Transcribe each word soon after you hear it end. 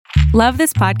Love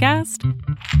this podcast?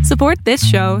 Support this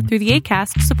show through the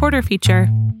Acast supporter feature.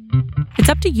 It's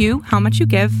up to you how much you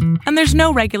give, and there's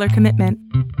no regular commitment.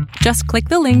 Just click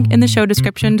the link in the show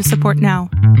description to support now.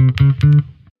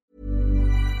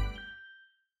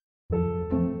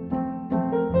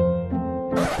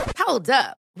 Hold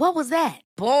up. What was that?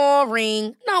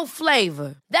 Boring. No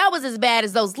flavor. That was as bad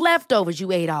as those leftovers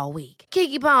you ate all week.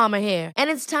 Keke Palmer here, and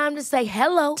it's time to say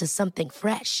hello to something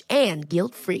fresh and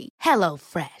guilt-free. Hello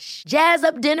Fresh. Jazz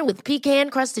up dinner with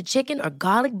pecan-crusted chicken or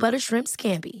garlic butter shrimp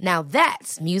scampi. Now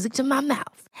that's music to my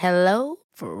mouth. Hello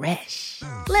Fresh.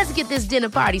 Let's get this dinner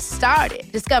party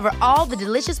started. Discover all the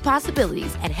delicious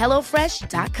possibilities at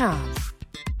hellofresh.com.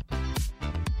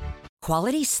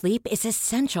 Quality sleep is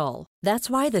essential. That's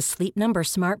why the Sleep Number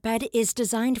Smart Bed is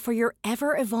designed for your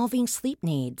ever-evolving sleep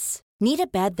needs. Need a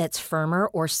bed that's firmer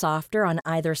or softer on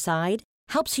either side?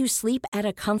 Helps you sleep at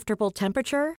a comfortable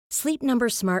temperature? Sleep Number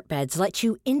Smart Beds let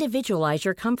you individualize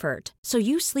your comfort, so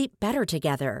you sleep better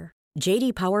together.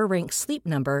 J.D. Power ranks Sleep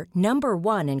Number number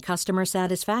 1 in customer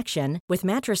satisfaction with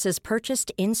mattresses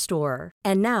purchased in-store.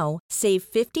 And now, save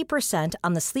 50%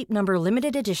 on the Sleep Number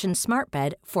Limited Edition Smart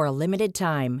Bed for a limited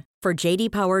time. For J.D.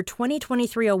 Power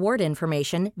 2023 award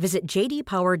information, visit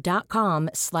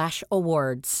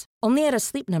jdpower.com/awards. Only at a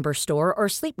Sleep Number store or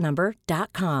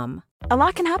sleepnumber.com. A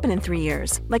lot can happen in 3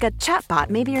 years, like a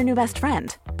chatbot may be your new best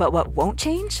friend. But what won't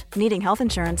change? Needing health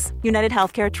insurance. United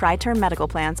Healthcare Tri-Term Medical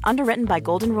Plans, underwritten by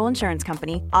Golden Rule Insurance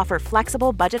Company, offer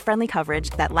flexible, budget-friendly coverage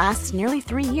that lasts nearly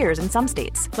 3 years in some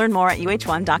states. Learn more at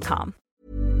uh1.com.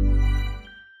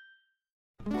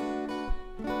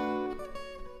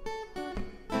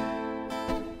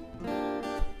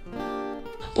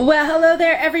 Well, hello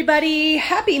there, everybody.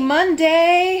 Happy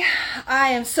Monday. I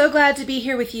am so glad to be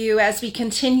here with you as we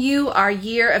continue our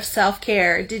year of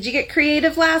self-care. Did you get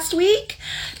creative last week?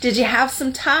 Did you have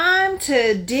some time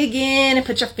to dig in and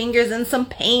put your fingers in some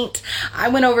paint? I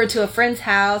went over to a friend's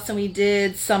house and we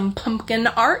did some pumpkin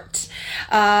art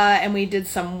and we did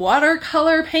some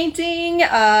watercolor painting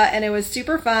and it was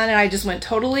super fun, and I just went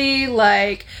totally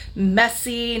like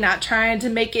messy, not trying to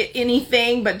make it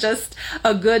anything but just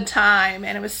a good time,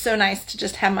 and it was so nice to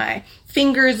just have my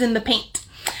fingers in the paint.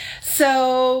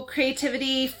 So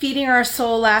creativity, feeding our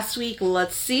soul last week.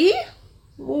 Let's see.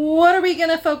 What are we going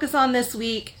to focus on this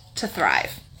week to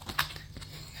thrive?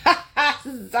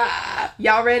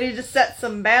 Y'all ready to set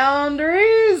some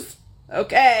boundaries?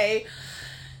 Okay.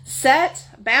 Set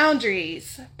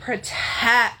boundaries.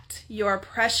 Protect your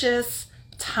precious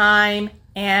time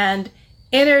and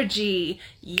energy.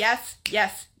 Yes,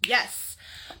 yes, yes.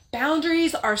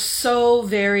 Boundaries are so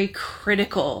very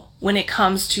critical when it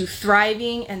comes to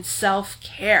thriving and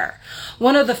self-care.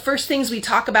 One of the first things we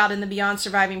talk about in the Beyond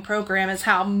Surviving program is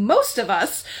how most of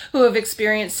us who have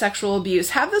experienced sexual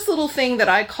abuse have this little thing that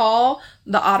I call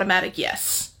the automatic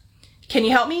yes. Can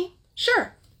you help me?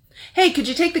 Sure. Hey, could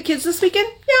you take the kids this weekend?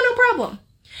 Yeah, no problem.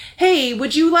 Hey,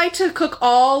 would you like to cook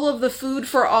all of the food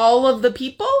for all of the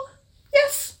people?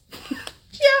 Yes.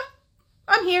 Yeah,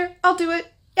 I'm here. I'll do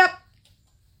it. Yep.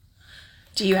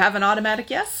 Do you have an automatic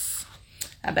yes?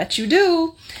 I bet you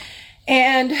do.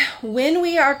 And when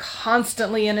we are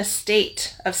constantly in a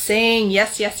state of saying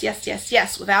yes, yes, yes, yes,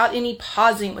 yes, without any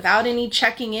pausing, without any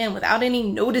checking in, without any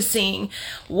noticing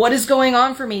what is going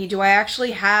on for me, do I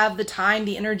actually have the time,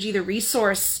 the energy, the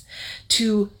resource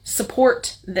to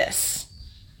support this?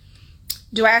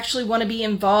 Do I actually want to be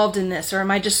involved in this, or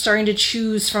am I just starting to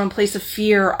choose from a place of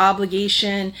fear or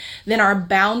obligation? Then our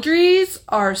boundaries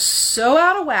are so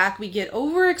out of whack, we get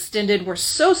overextended, we're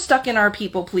so stuck in our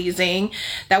people pleasing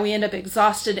that we end up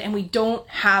exhausted and we don't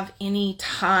have any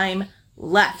time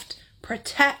left.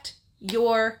 Protect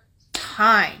your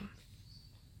time.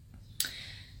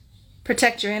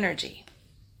 Protect your energy.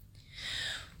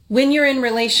 When you're in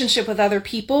relationship with other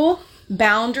people,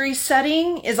 boundary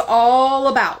setting is all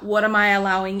about what am I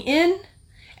allowing in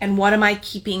and what am I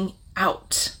keeping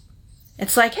out.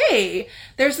 It's like, hey,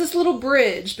 there's this little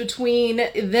bridge between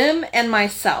them and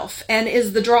myself, and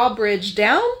is the drawbridge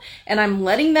down and I'm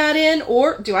letting that in,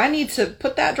 or do I need to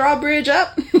put that drawbridge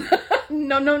up?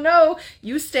 No, no, no.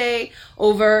 You stay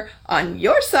over on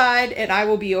your side and I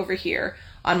will be over here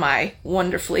on my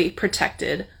wonderfully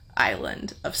protected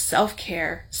island of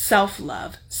self-care,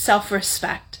 self-love,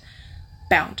 self-respect,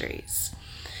 boundaries.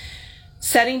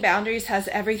 Setting boundaries has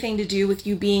everything to do with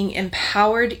you being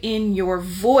empowered in your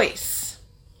voice.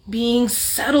 being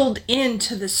settled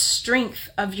into the strength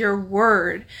of your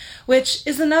word, which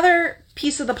is another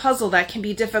piece of the puzzle that can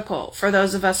be difficult for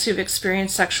those of us who've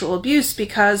experienced sexual abuse,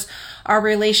 because our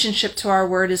relationship to our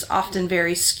word is often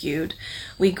very skewed.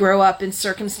 We grow up in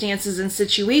circumstances and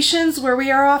situations where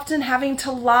we are often having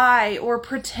to lie or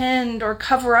pretend or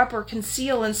cover up or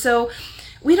conceal. And so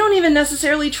we don't even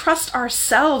necessarily trust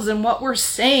ourselves and what we're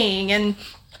saying. And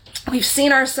we've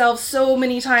seen ourselves so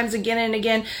many times again and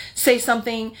again say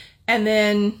something and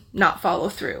then not follow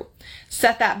through.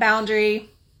 Set that boundary,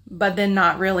 but then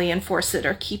not really enforce it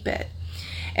or keep it.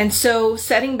 And so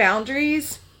setting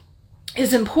boundaries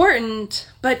is important,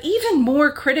 but even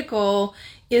more critical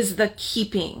is the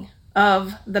keeping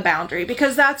of the boundary,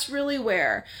 because that's really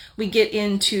where we get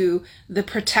into the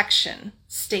protection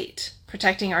state,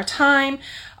 protecting our time,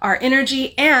 our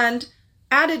energy, and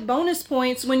added bonus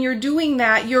points. When you're doing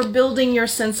that, you're building your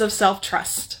sense of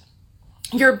self-trust.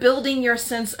 You're building your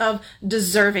sense of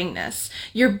deservingness.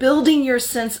 You're building your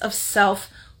sense of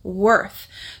self-worth.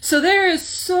 So there is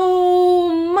so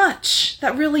much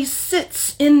that really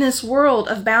sits in this world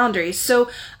of boundaries. So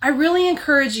I really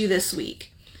encourage you this week.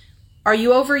 Are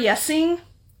you over-yesing?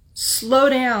 Slow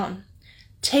down.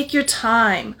 Take your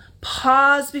time.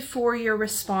 Pause before you're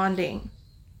responding.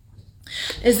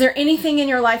 Is there anything in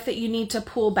your life that you need to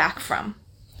pull back from?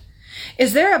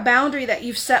 Is there a boundary that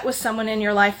you've set with someone in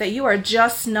your life that you are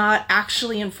just not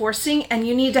actually enforcing, and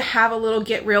you need to have a little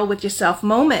get real with yourself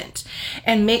moment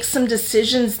and make some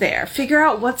decisions there? Figure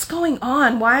out what's going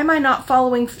on. Why am I not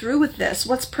following through with this?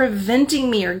 What's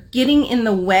preventing me or getting in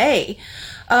the way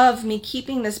of me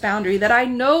keeping this boundary that I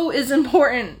know is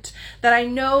important, that I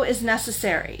know is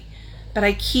necessary, but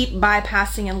I keep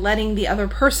bypassing and letting the other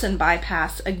person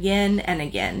bypass again and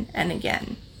again and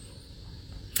again.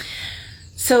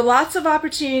 So lots of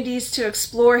opportunities to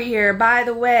explore here. By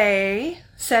the way,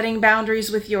 setting boundaries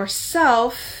with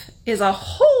yourself is a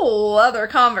whole other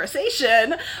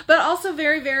conversation, but also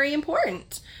very, very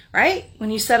important, right?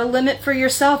 When you set a limit for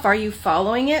yourself, are you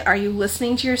following it? Are you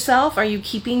listening to yourself? Are you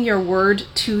keeping your word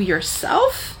to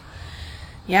yourself?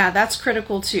 Yeah, that's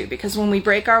critical too, because when we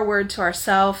break our word to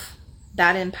ourselves,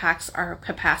 that impacts our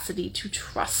capacity to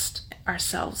trust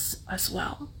ourselves as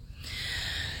well.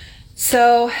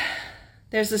 So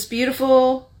there's this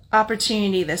beautiful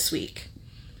opportunity this week.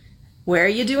 Where are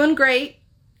you doing great?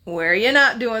 Where are you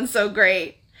not doing so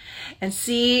great? And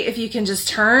see if you can just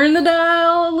turn the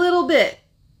dial a little bit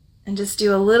and just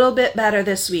do a little bit better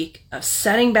this week of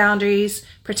setting boundaries,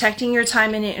 protecting your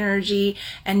time and energy,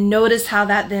 and notice how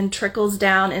that then trickles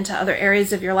down into other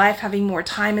areas of your life, having more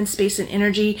time and space and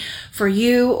energy for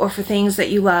you or for things that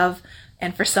you love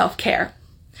and for self-care.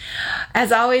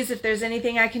 As always, if there's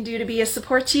anything I can do to be a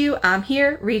support to you, I'm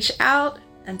here. Reach out.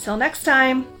 Until next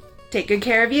time, take good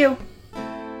care of you.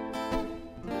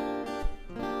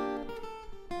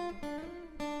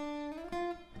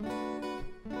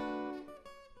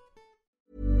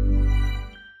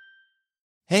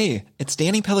 Hey, it's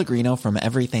Danny Pellegrino from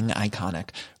Everything Iconic.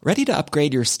 Ready to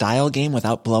upgrade your style game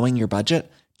without blowing your budget?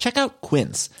 Check out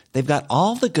Quince. They've got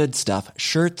all the good stuff,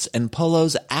 shirts and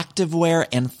polos, activewear,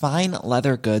 and fine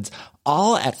leather goods,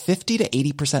 all at 50 to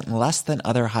 80% less than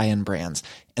other high-end brands.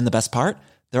 And the best part?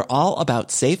 They're all about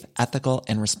safe, ethical,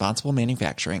 and responsible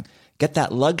manufacturing. Get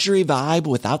that luxury vibe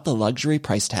without the luxury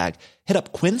price tag. Hit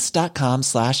up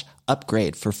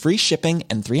quince.com/upgrade for free shipping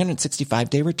and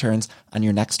 365-day returns on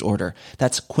your next order.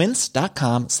 That's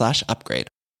quince.com/upgrade.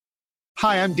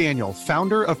 Hi, I'm Daniel,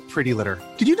 founder of Pretty Litter.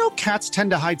 Did you know cats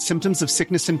tend to hide symptoms of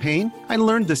sickness and pain? I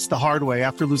learned this the hard way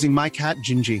after losing my cat,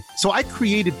 Gingy. So I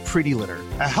created Pretty Litter,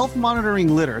 a health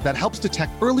monitoring litter that helps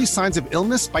detect early signs of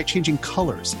illness by changing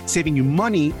colors, saving you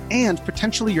money and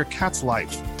potentially your cat's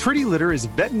life. Pretty Litter is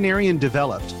veterinarian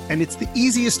developed, and it's the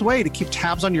easiest way to keep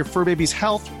tabs on your fur baby's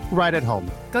health right at home.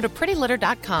 Go to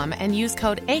prettylitter.com and use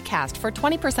code ACAST for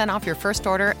 20% off your first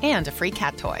order and a free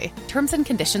cat toy. Terms and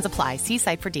conditions apply. See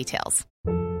site for details.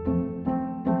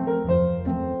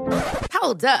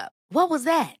 Hold up. What was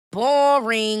that?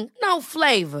 Boring. No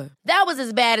flavor. That was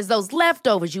as bad as those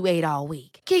leftovers you ate all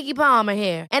week. Keke Palmer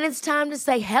here, and it's time to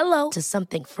say hello to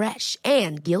something fresh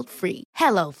and guilt-free.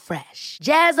 HelloFresh.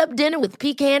 Jazz up dinner with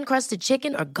pecan-crusted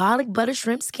chicken or garlic butter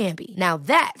shrimp scampi. Now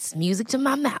that's music to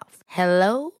my mouth.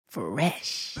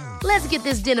 HelloFresh. Let's get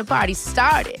this dinner party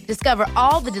started. Discover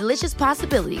all the delicious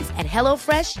possibilities at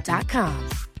HelloFresh.com.